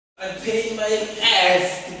I'm paying my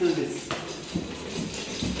ass to do this.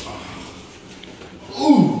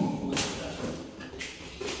 Ooh.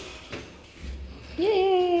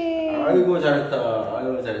 예. 아이고 잘했다.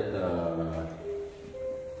 아이고 잘했다.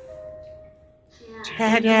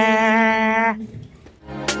 차례.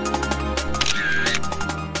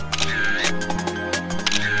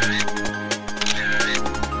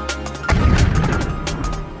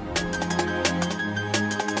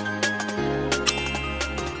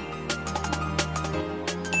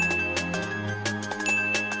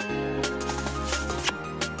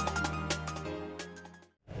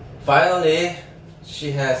 Finally,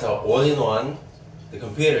 she has a all-in-one the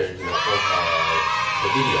computer, for the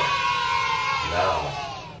video. Now,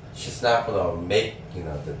 she's not gonna make,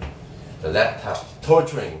 the laptop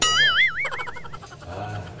torturing.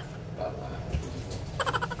 Ah,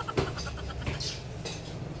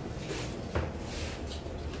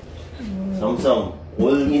 Samsung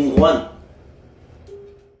all-in-one.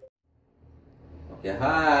 Okay,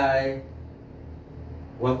 hi.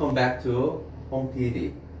 Welcome back to Home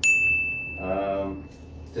TV.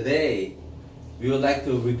 Today we would like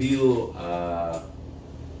to review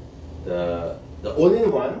the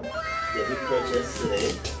all-in-one that we purchased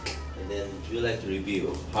today, and then we would like to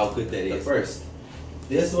review how good that is. First,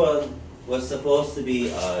 this one was supposed to be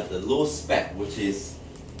the low spec, which is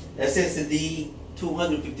SSD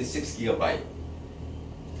 256 gigabyte,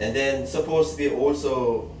 and then supposed to be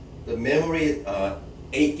also the memory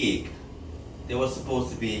 8 gig. They were supposed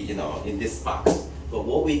to be, in this box. But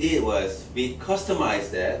what we did was we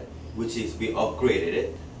customized that, which is we upgraded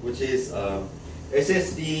it, which is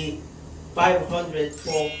SSD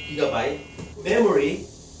 512 gigabyte. Memory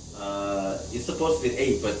is supposed to be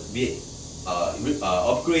 8, but we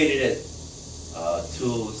upgraded it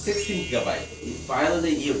to 16 gigabyte. It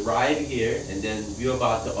finally arrived here, and then we're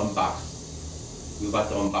about to unbox.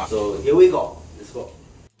 So here we go. Let's go.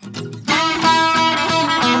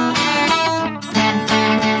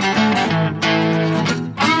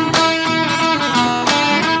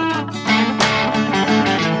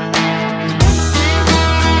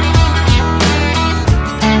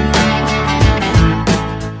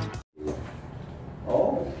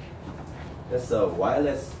 That's a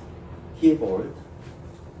wireless keyboard,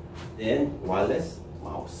 then wireless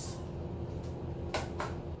mouse.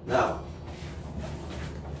 Now,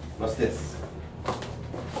 what's this?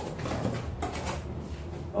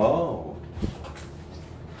 Oh,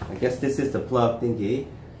 I guess this is the plug thingy,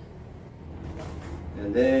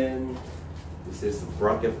 and then this is a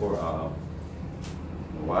bracket for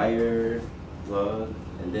wire plug,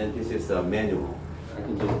 and then this is a manual. I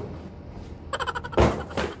can do it.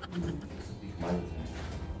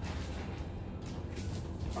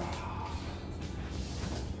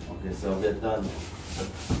 Okay, so we're done.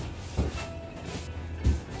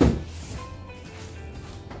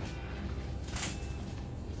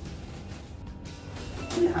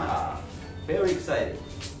 Yeah, very excited.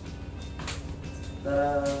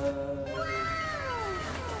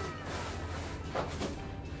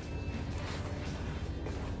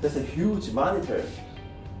 That's a huge monitor.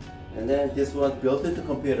 And then this one built into the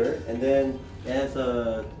computer, and then it has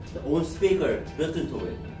the own speaker built into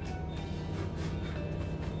it.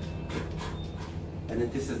 And then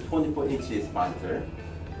this is 24 inches monitor.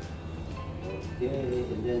 Okay,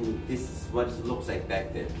 and then this is what it looks like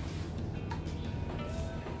back there.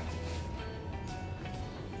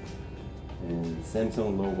 And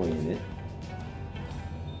Samsung logo in it.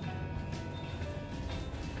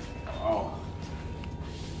 Oh.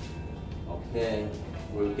 Okay,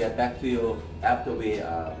 we'll get back to you after we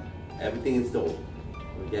everything installed.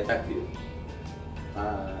 We'll get back to you.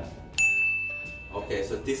 Okay,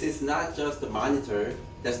 so this is not just the monitor.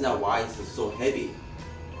 That's not why it's so heavy.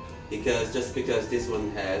 Because this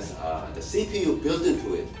one has the CPU built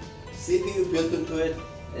into it. CPU built into it,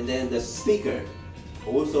 and then the speaker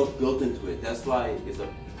also built into it. That's why it's a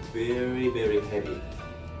very, very heavy.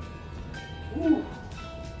 Woo.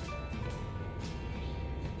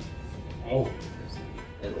 Oh.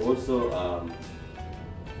 And also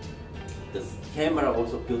the camera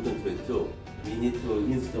also built into it too. We need to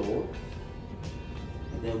install.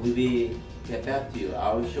 Then we will get back to you.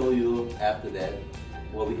 I will show you after that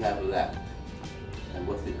what we have left and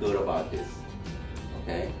what's the good about this.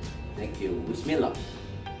 Okay? Thank you. Wish me luck.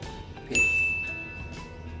 Okay.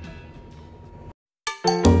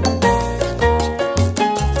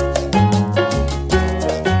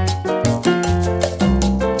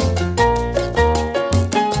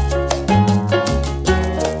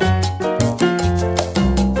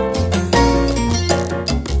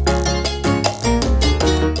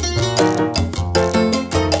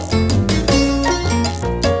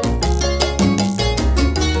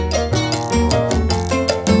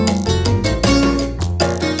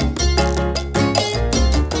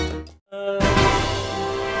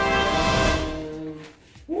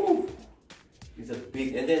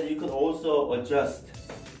 can also adjust.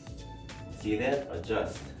 See that?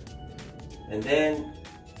 Adjust. And then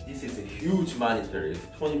this is a huge monitor. It's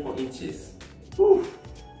 24 inches. Whew.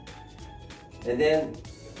 And then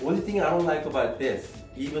only thing I don't like about this,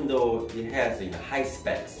 even though it has high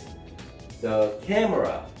specs, the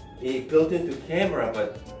camera, it built into camera,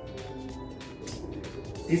 but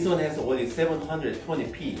this one has only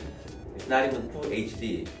 720p. It's not even full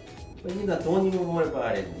HD. But don't even worry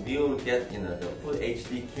about it. We'll get the full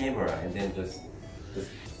HD camera and then just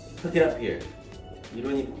hook it up here. You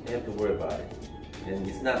don't even have to worry about it. And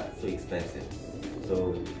it's not so expensive.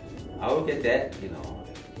 So I will get that,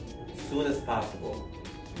 as soon as possible.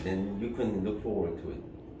 And then you can look forward to it.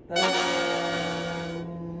 Ta-da!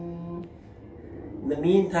 In the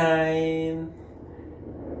meantime,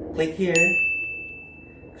 click here.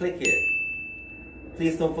 Click here.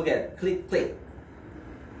 Please don't forget, click.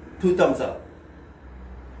 2 thumbs up.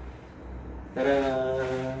 Ta-da!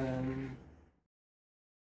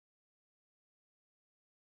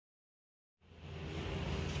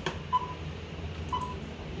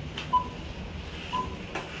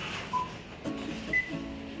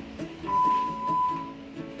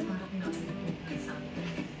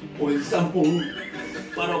 Oy, sampung.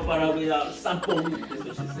 Para sampung. That's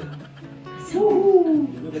what she said. Woo!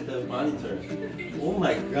 Look at the monitor. Oh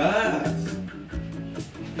my gosh.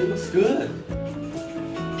 It looks good.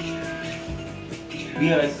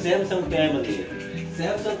 We are a Samsung family.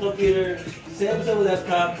 Samsung computer, Samsung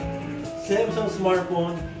laptop, Samsung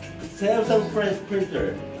smartphone, Samsung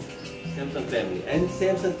printer, Samsung family, and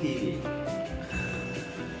Samsung TV.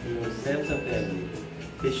 Samsung family.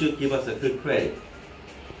 They should give us a good credit.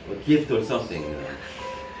 Or gift or something.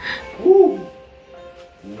 Woo!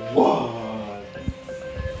 Wow!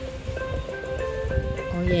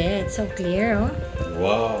 Oh yeah, it's so clear, oh.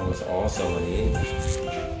 Wow, it's awesome, honey.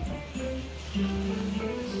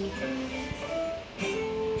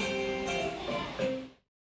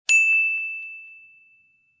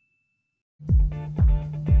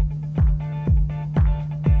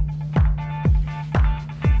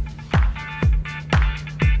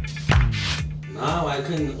 Now I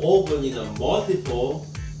can open multiple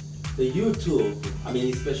the YouTube,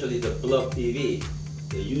 especially the Blog TV,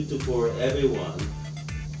 the YouTube for everyone.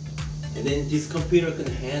 And then this computer can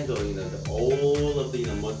handle all of the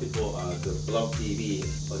multiple the Blog TV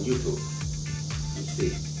on YouTube. You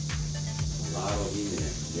see, a lot of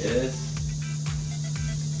internet. This.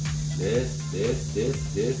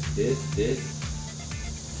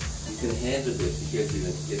 You can handle this because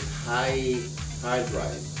it's high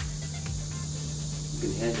drive. You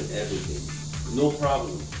can handle everything. No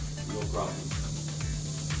problem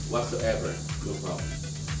whatsoever. No problem.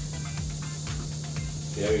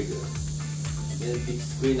 Very good. Then big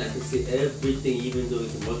screen, I can see everything, even though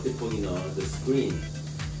it's multiple, the screen.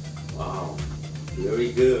 Wow,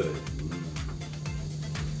 very good.